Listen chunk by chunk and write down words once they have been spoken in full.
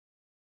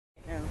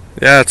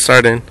Yeah, it's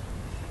starting.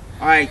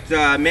 Alright,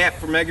 Matt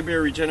from Mega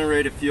Beer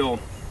Regenerative Fuel.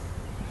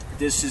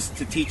 This is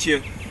to teach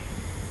you.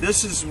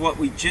 This is what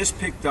we just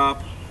picked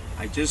up.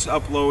 I just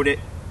uploaded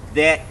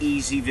that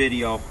easy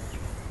video.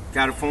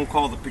 Got a phone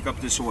call to pick up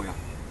this oil.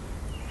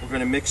 We're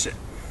going to mix it.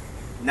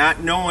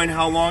 Not knowing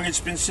how long it's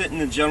been sitting,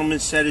 the gentleman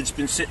said it's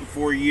been sitting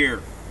for a year.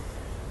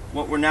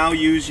 What we're now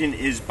using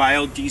is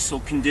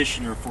biodiesel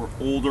conditioner for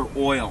older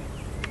oil,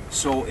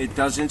 so it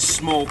doesn't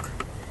smoke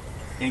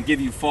and give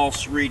you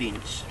false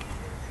readings.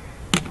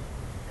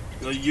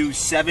 You'll use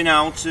 7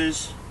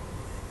 ounces.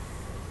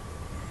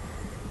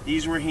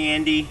 These were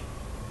handy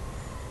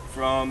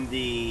from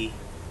the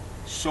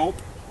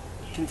soap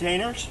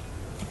containers.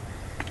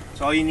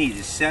 So all you need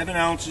is 7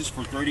 ounces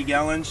for 30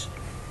 gallons.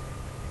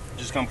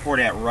 Just gonna pour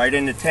that right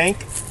in the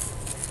tank.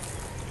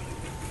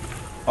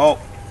 Oh,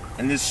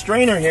 and this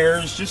strainer here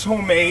is just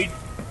homemade.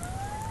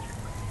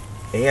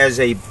 It has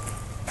a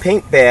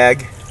paint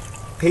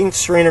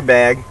strainer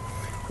bag,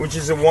 which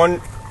is a 1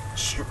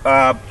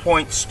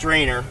 point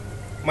strainer,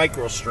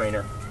 micro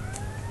strainer.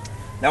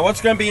 Now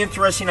what's going to be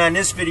interesting on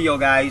this video,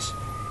 guys,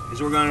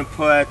 is we're going to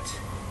put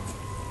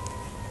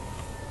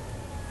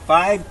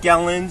 5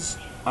 gallons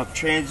of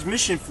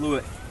transmission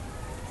fluid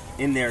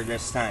in there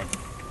this time.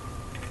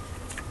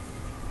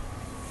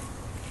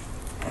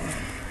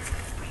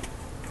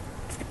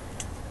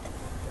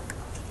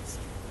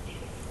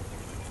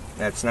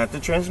 That's not the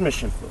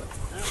transmission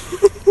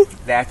fluid.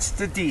 That's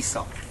the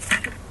diesel.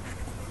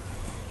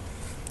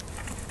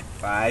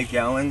 5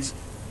 gallons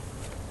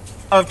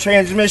of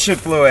transmission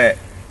fluid.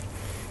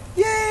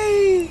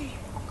 Yay!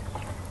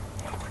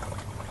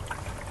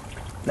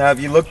 Now if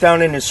you look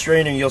down in the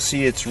strainer, you'll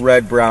see it's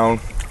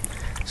red-brown.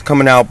 It's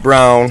coming out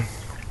brown.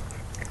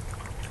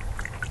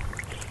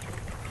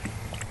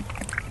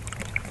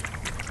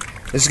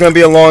 This is going to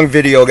be a long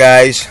video,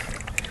 guys,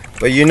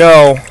 but you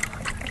know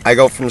I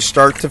go from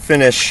start to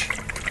finish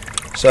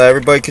so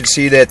everybody can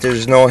see that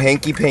there's no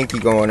hanky-panky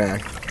going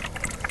on.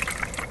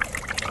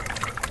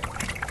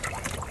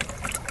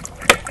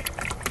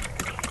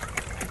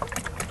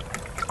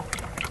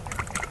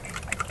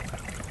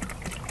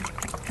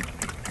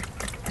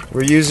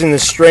 We're using the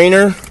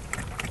strainer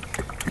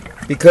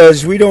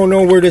because we don't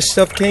know where this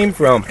stuff came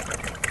from.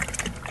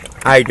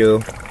 I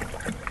do.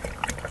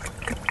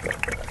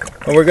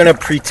 And we're gonna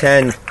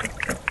pretend.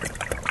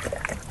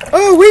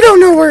 Oh, we don't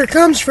know where it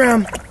comes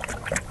from.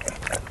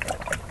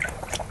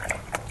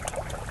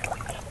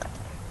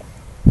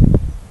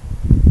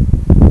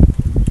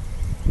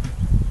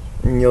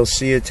 And you'll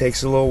see it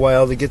takes a little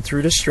while to get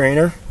through the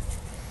strainer,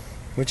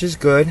 which is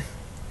good.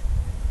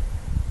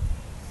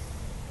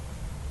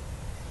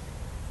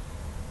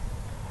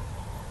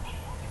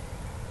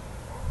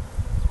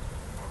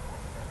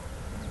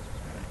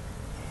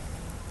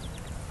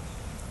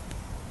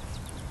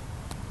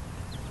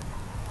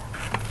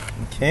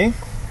 Okay.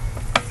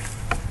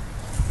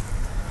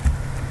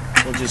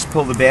 We'll just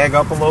pull the bag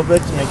up a little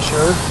bit to make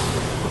sure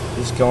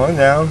it's going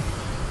down.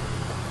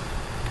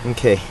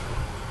 Okay.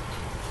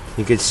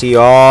 You can see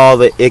all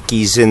the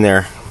ickies in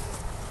there.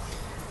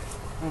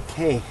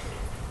 Okay.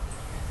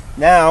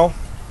 Now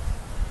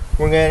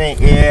we're going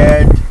to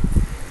add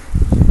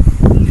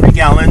 3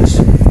 gallons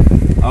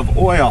of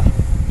oil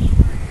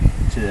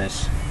to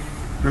this.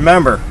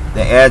 Remember,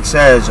 the ad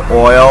says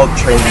oil,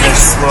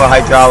 transmission fluid,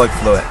 hydraulic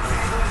fluid.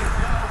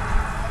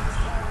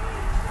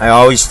 I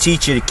always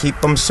teach you to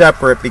keep them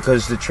separate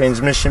because the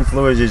transmission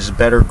fluid is a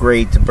better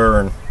grade to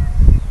burn.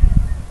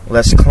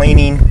 Less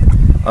cleaning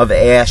of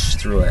ash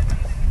through it.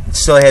 It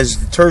still has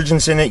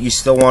detergents in it, you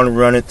still want to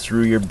run it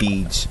through your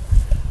beads.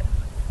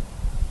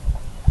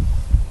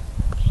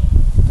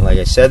 Like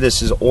I said,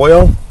 this is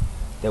oil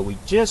that we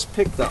just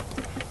picked up.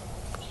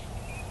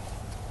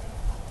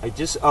 I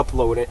just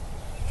uploaded it.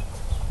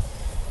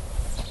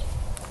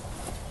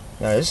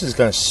 Now this is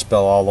going to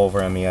spill all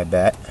over on me, I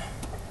bet.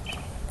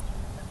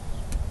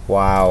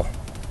 Wow.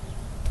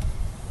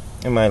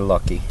 Am I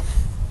lucky?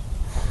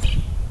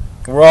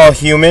 We're all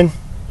human.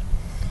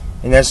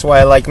 And that's why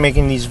I like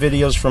making these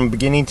videos from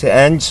beginning to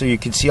end, so you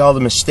can see all the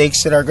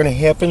mistakes that are going to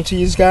happen to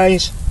you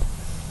guys.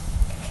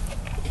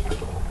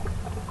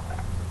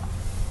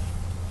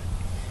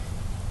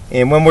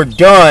 And when we're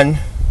done,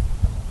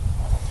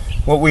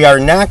 what we are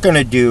not going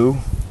to do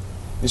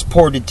is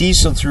pour the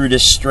diesel through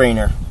this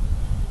strainer.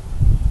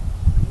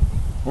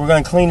 We're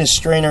going to clean the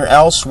strainer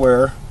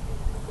elsewhere,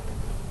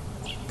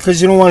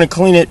 because you don't want to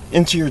clean it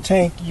into your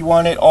tank. You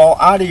want it all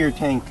out of your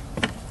tank.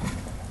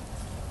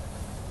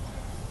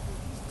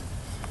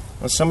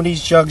 Well, some of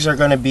these jugs are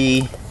going to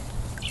be...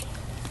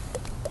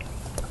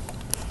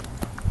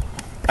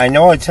 I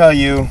know I tell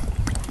you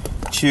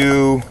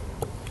to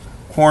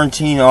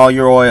quarantine all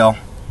your oil.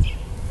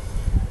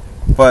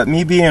 But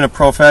me being a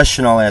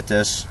professional at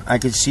this, I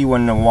can see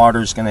when the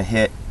water's going to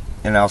hit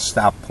and I'll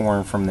stop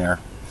pouring from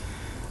there.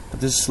 But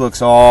this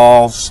looks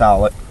all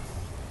solid.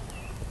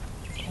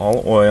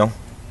 All oil.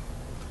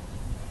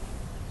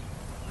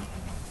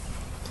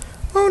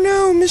 Oh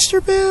no,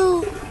 Mr.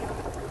 Bill!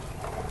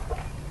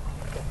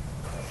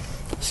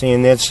 See,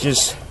 and that's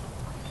just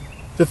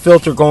the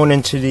filter going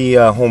into the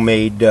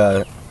homemade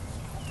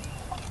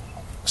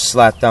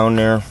slot down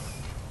there,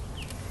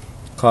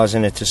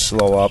 causing it to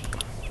slow up.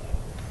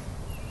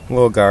 A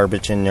little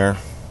garbage in there.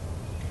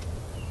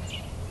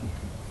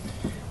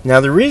 Now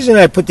the reason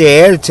I put the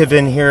additive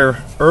in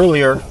here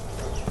earlier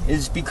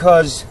is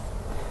because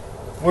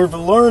we're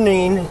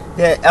learning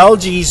that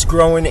algae is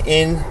growing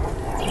in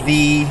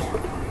the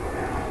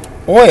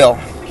oil.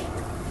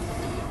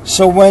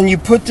 So when you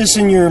put this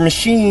in your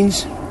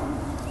machines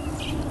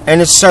and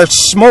it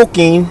starts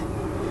smoking,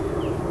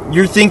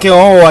 you're thinking,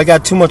 oh, I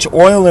got too much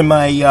oil in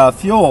my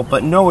fuel.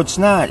 But no, it's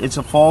not. It's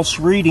a false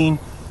reading.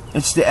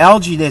 It's the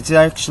algae that's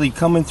actually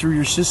coming through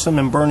your system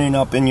and burning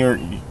up in your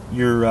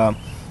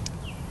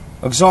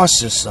exhaust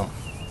system.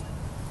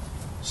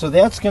 So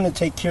that's going to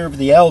take care of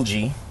the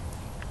algae.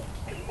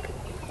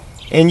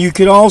 And you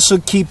could also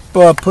keep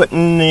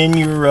putting in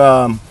your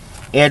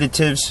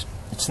additives.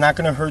 It's not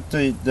going to hurt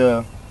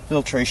the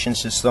filtration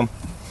system.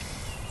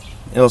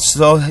 It'll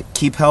still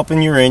keep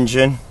helping your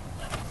engine.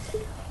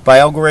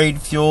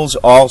 Biograde fuels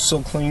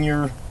also clean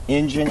your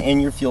engine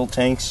and your fuel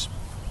tanks.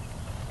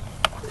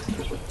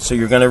 So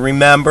you're going to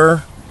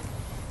remember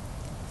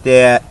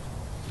that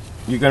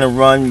you're going to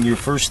run your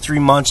first 3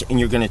 months and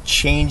you're going to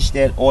change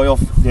that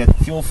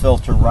fuel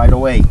filter right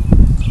away,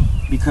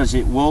 because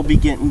it will be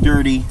getting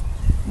dirty,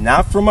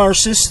 not from our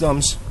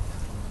systems,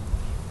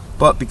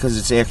 but because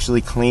it's actually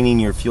cleaning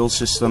your fuel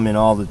system and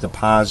all the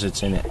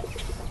deposits in it,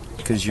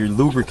 because you're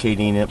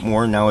lubricating it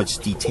more. Now it's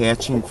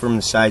detaching from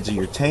the sides of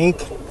your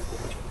tank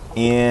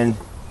and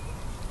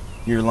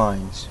your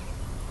lines.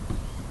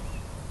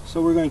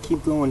 So we're going to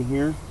keep going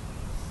here.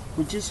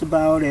 We're just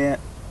about at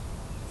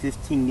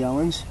 15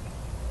 gallons.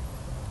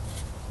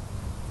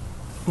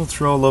 We'll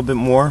throw a little bit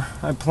more.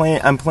 I'm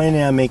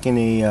planning on making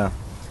a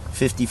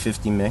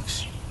 50-50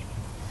 mix.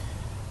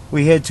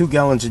 We had 2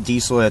 gallons of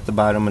diesel at the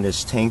bottom of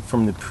this tank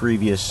from the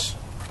previous.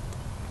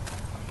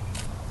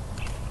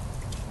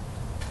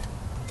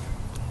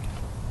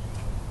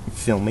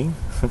 Filming?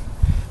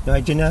 No, I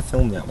did not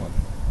film that one.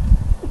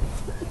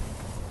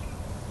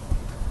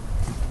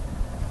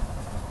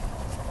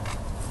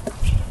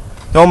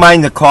 Don't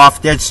mind the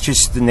cough, that's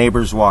just the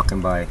neighbors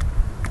walking by.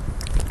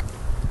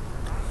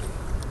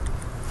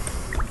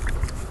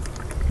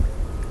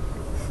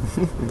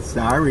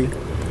 Sorry.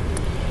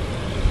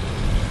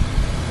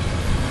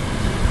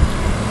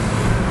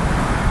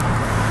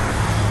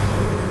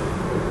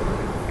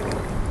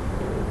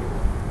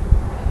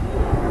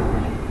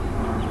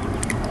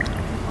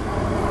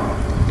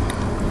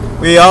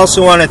 We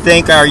also want to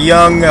thank our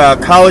young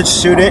college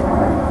student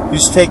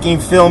who's taking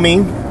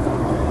filming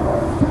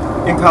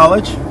in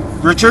college.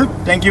 Richard,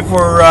 thank you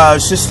for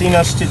assisting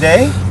us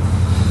today.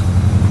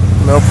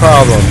 No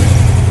problem.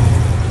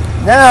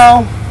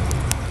 Now,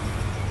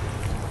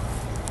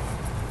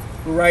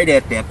 we're right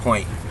at that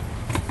point.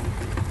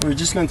 We're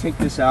just going to take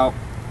this out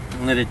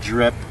and let it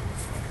drip.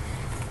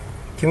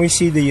 Can we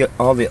see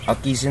all the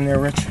uckies in there,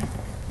 Rich?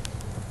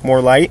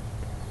 More light?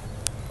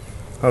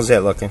 How's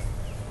that looking?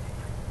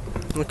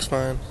 Looks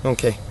fine.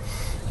 Okay.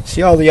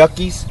 See all the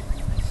uckies?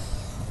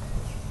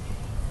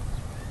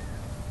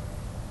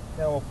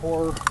 Now we'll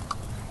pour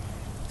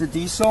the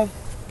diesel.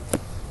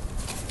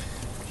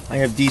 I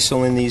have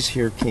diesel in these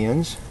here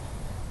cans.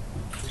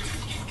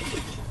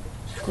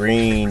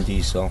 Green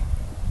diesel.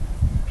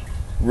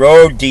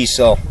 Road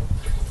diesel.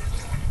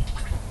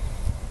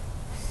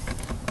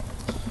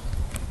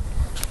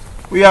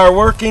 We are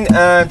working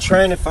on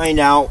trying to find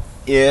out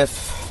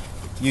if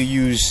you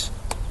use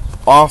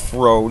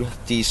off-road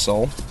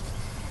diesel,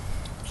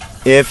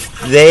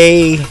 if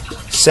they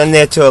send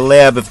that to a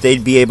lab, if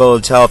they'd be able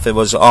to tell if it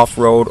was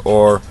off-road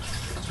or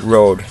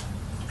road.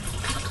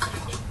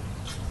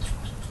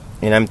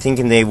 And I'm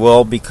thinking they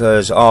will,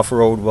 because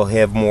off-road will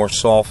have more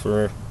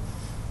sulfur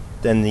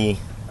than the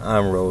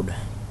on-road.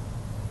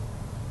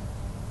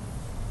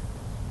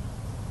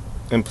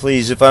 And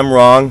please, if I'm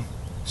wrong,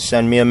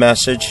 send me a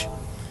message.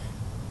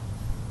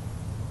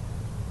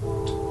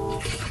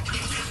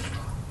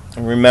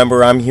 And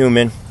remember, I'm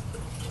human.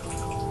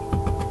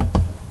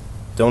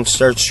 Don't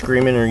start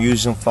screaming or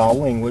using foul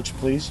language,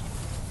 please.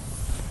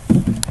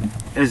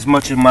 As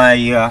much of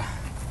my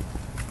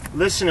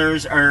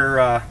listeners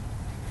are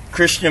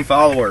Christian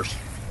followers.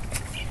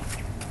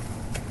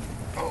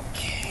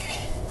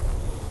 Okay.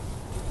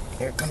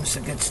 Here comes the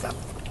good stuff.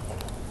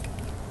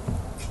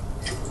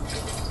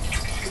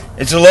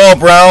 It's a little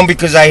brown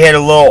because I had a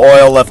little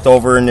oil left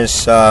over in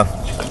this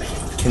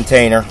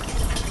container.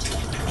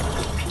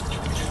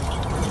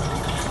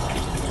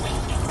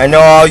 I know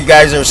all you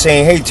guys are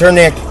saying, hey, turn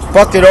that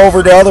bucket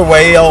over the other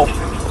way, it'll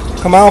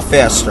come out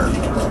faster.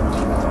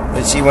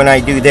 Let's see when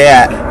I do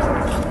that.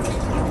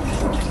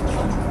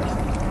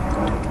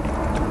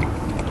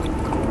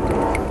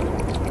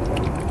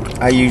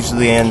 I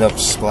usually end up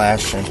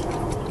splashing.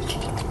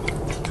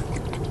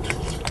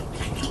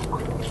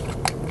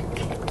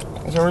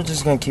 So we're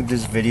just going to keep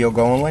this video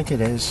going like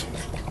it is.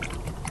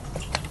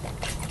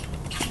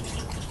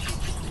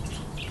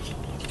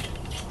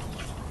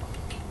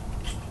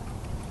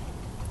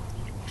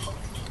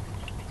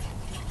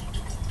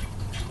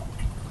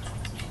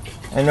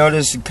 I know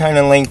this is kind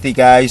of lengthy,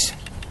 guys,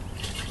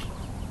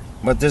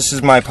 but this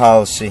is my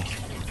policy.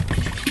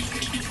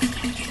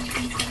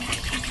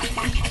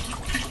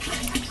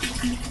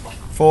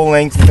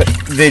 Full-length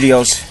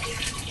videos.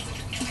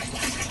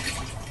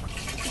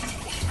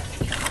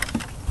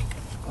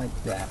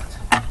 Like that.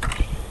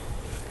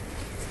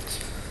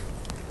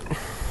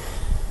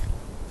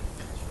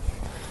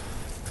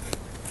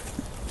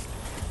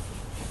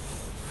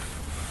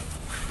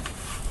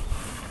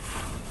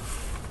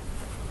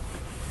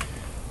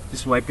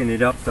 Just wiping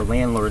it up, the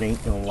landlord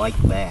ain't gonna like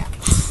that.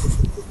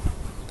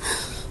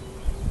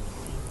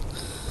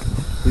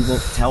 We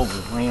won't tell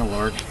the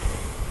landlord.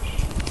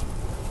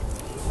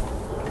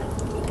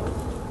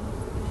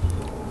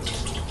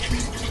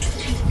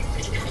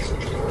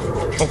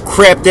 Oh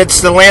crap, that's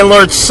the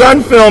landlord's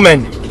son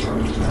filming.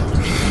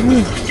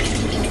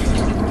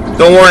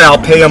 Don't worry, I'll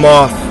pay him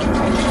off.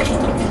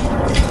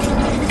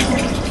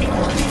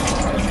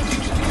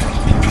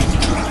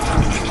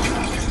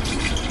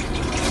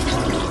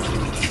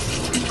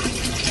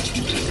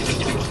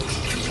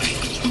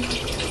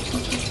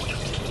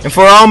 And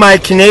for all my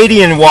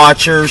Canadian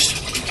watchers,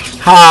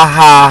 ha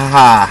ha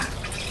ha.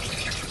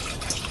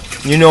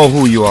 You know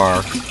who you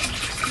are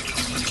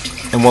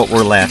and what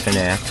we're laughing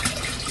at.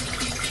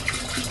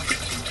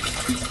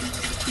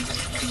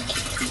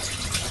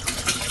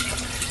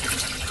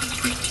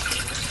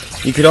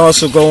 You could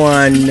also go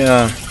on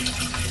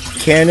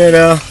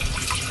Canada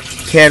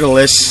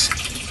Catalyst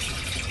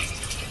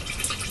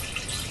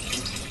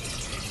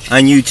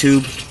on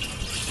YouTube.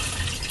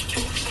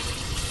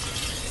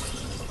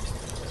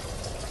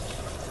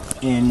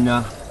 And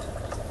the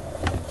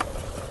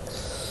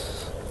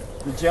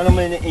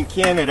gentleman in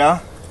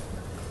Canada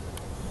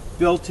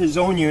built his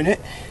own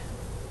unit,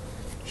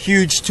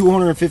 huge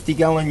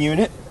 250-gallon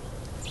unit,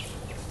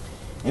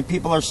 and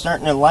people are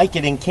starting to like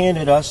it in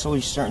Canada, so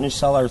he's starting to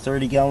sell our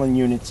 30-gallon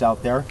units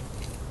out there.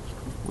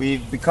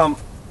 We've become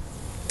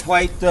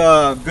quite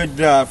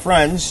good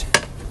friends,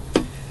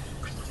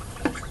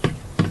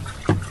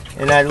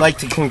 and I'd like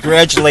to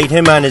congratulate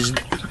him on his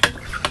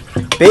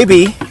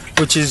baby,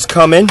 which is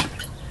coming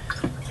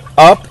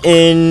up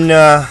in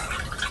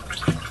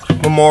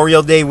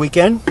Memorial Day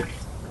weekend,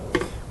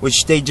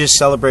 which they just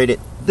celebrated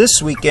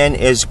this weekend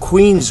as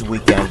Queen's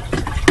Weekend.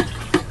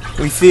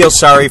 We feel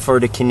sorry for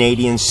the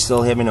Canadians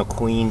still having a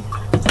queen.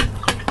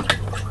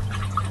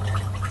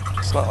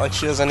 It's not like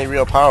she has any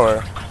real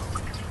power.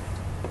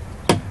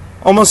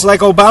 Almost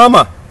like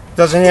Obama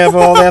doesn't have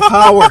all that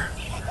power.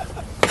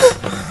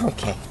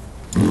 Okay.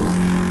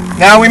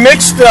 Now we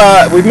mixed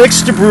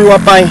the brew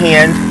up by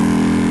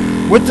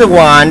hand with the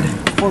wand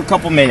for a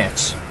couple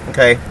minutes.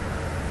 Okay.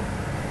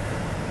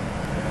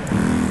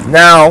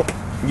 Now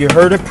you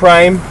heard it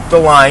prime the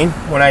line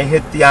when I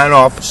hit the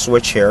on-off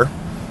switch here.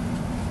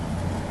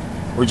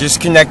 We're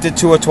just connected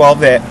to a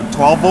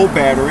 12-volt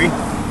battery.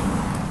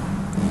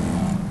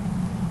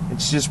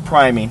 It's just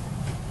priming.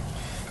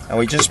 And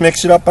we just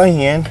mix it up by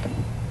hand.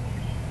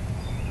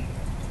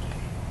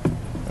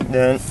 And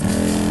then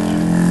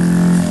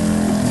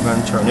I'm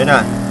going to turn it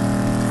on.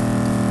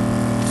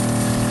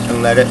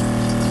 And let it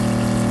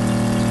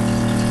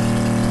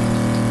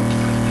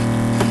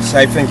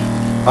siphon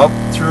up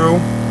through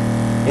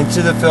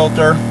into the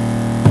filter.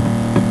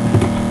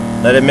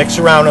 Let it mix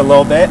around a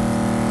little bit.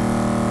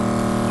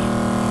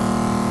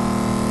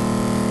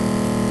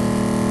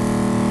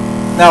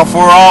 Now, for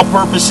all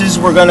purposes,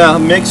 we're going to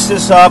mix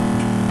this up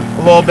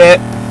a little bit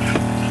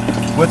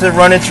with it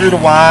running through the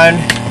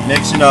wand.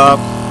 Mix it up.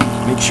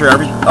 Make sure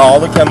all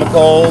the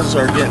chemicals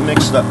are getting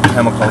mixed up.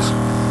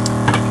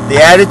 The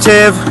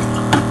additive,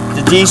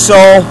 the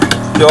diesel,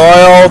 the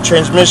oil,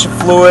 transmission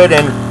fluid,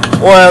 and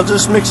oil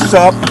just mixes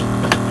up.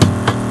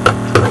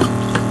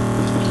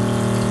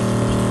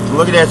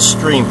 Look at that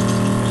stream.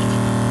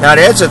 Now,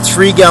 that's a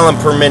 3-gallon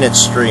per minute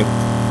stream.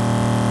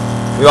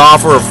 We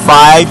offer a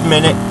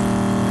 5-minute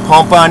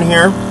pump on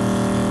here.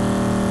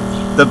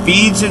 The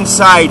beads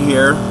inside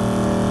here,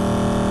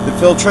 the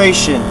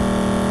filtration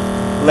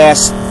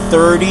lasts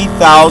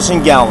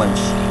 30,000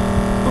 gallons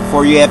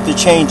before you have to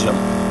change them.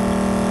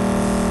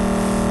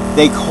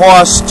 They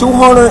cost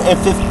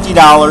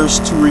 $250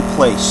 to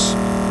replace.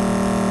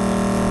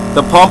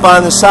 The pump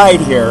on the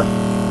side here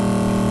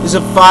is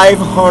a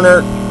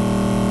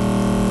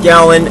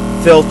 500-gallon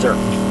filter.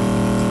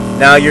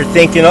 Now you're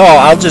thinking, oh,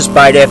 I'll just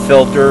buy that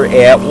filter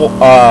at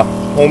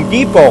Home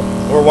Depot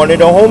or one of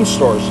the home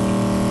stores.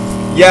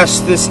 Yes,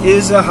 this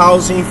is a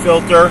housing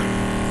filter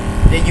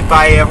that you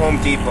buy at Home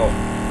Depot.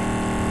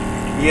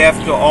 You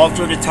have to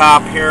alter the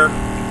top here,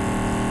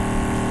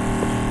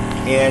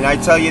 and I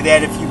tell you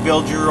that if you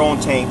build your own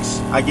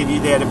tanks, I give you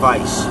that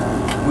advice.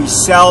 We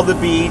sell the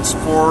beads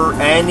for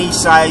any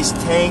size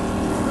tank.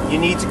 You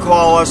need to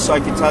call us so I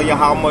can tell you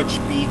how much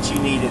beads you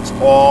need. It's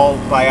all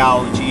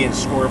biology and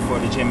square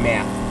footage and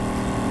math.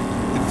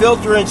 The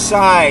filter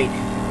inside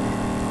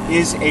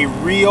is a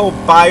real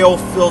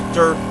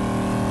biofilter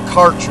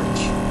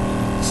cartridge.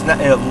 It's not,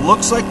 it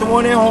looks like the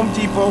one at Home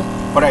Depot,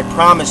 but I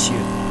promise you,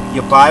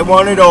 you buy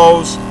one of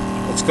those,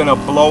 it's going to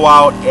blow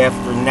out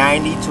after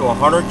 90 to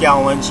 100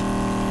 gallons.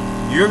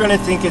 you're going to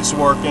think it's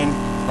working,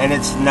 and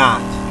it's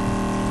not.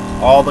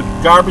 All the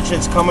garbage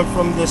that's coming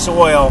from this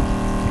oil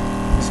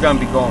is going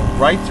to be going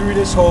right through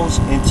this hose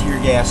into your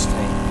gas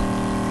tank.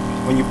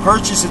 When you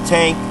purchase a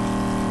tank,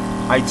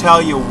 I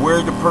tell you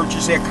where to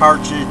purchase that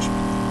cartridge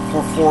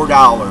for $4.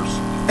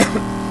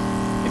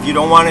 If you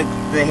don't want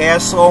the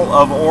hassle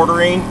of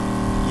ordering,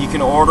 you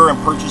can order and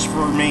purchase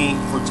from me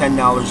for $10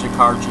 a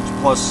cartridge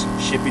plus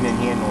shipping and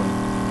handling.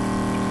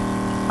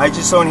 I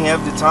just don't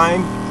have the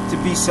time to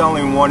be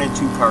selling 1 and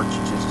 2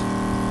 cartridges.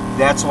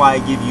 That's why I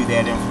give you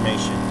that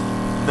information.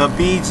 The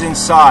beads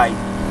inside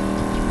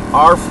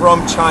are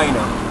from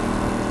China.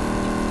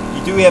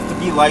 You do have to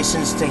be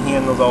licensed to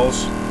handle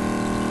those.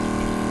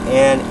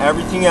 And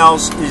everything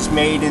else is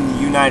made in the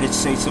United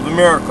States of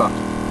America.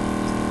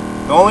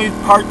 The only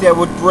part that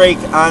would break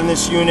on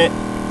this unit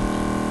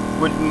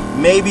would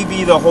maybe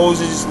be the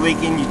hoses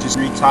leaking, you just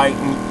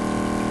retighten.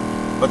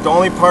 But the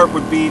only part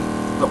would be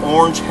the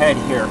orange head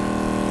here.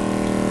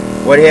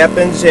 What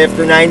happens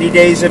after 90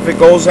 days if it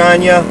goes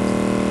on you?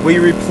 We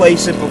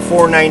replace it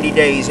before 90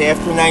 days.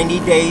 After 90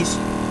 days,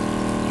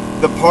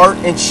 the part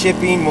and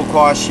shipping will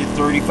cost you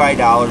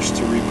 $35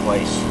 to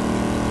replace.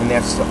 And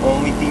that's the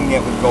only thing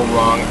that would go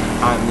wrong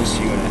on this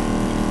unit.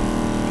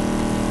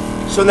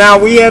 So now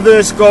we have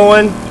this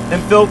going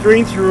and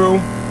filtering through.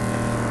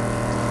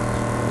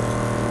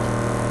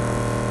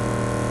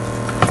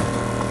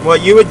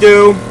 What you would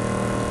do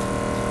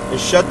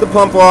is shut the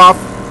pump off,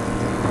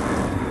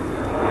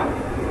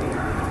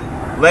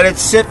 let it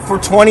sit for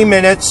 20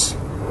 minutes.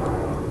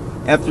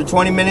 After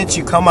 20 minutes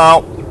you come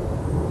out,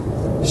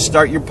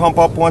 start your pump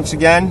up once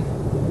again,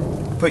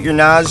 put your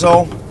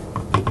nozzle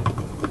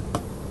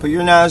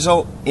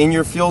in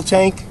your fuel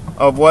tank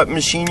of what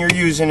machine you're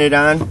using it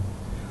on,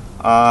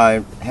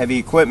 heavy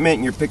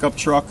equipment, your pickup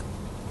truck,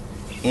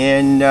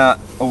 and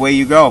away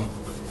you go.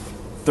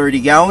 30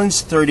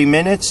 gallons, 30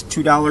 minutes,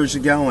 $2 a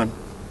gallon.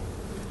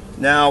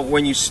 Now,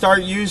 when you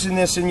start using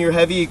this in your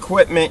heavy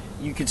equipment,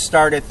 you could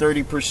start at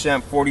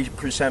 30%,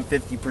 40%,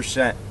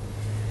 50%.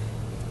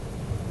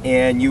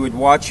 And you would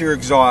watch your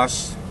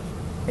exhaust.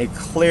 A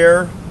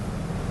clear,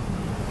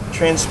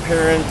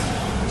 transparent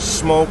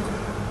smoke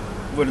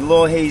with a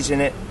little haze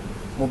in it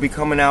will be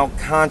coming out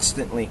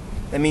constantly.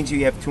 That means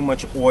you have too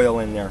much oil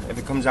in there. If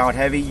it comes out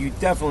heavy, you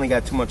definitely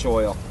got too much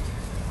oil.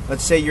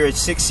 Let's say you're at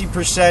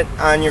 60%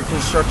 on your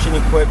construction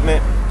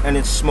equipment and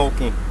it's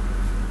smoking.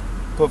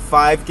 Put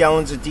 5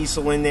 gallons of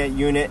diesel in that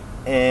unit,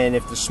 and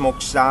if the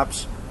smoke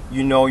stops,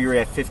 you know you're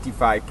at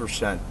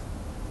 55%.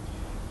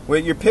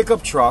 With your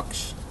pickup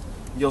trucks,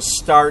 you'll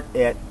start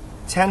at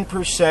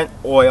 10%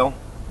 oil,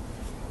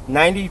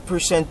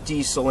 90%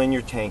 diesel in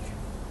your tank.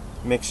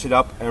 Mix it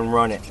up and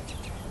run it.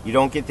 You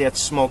don't get that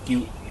smoke.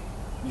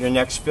 Your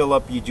next fill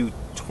up, you do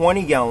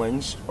 20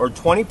 gallons, or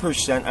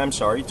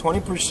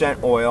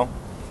 20% oil,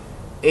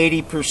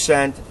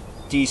 80%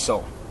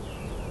 diesel.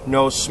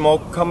 No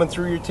smoke coming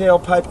through your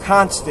tailpipe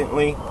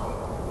constantly,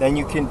 then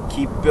you can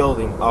keep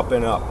building up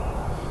and up.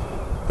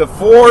 The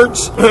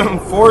Fords,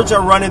 Fords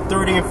are running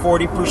 30 and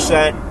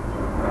 40%.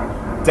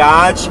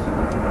 Dodge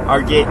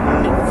are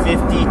getting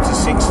 50 to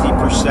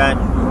 60%.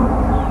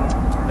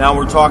 Now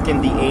we're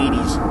talking the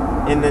 80s.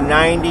 In the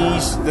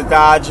 90s, the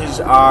Dodges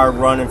are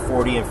running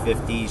 40 and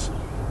 50s,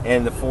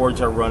 and the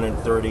Fords are running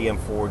 30 and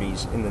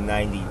 40s in the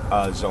 90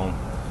 zone,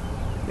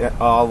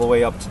 all the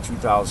way up to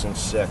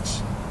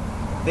 2006.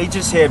 They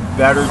just had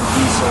better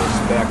diesels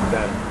back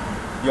then.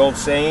 The old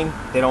saying,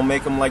 they don't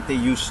make them like they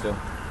used to.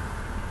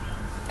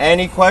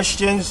 Any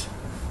questions?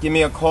 Give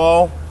me a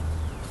call.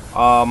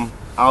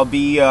 I'll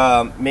be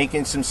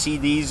making some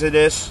CDs of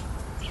this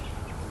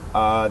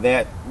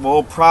that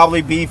will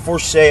probably be for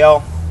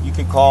sale. You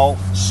can call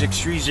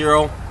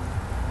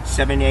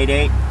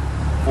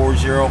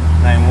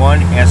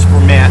 630-788-4091. Ask for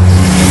Matt.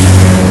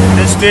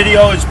 This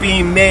video is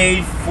being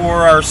made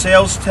for our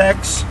sales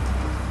techs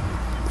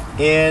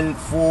and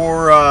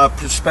for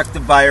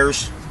prospective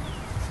buyers.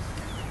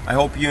 I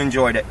hope you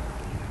enjoyed it.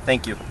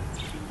 Thank you.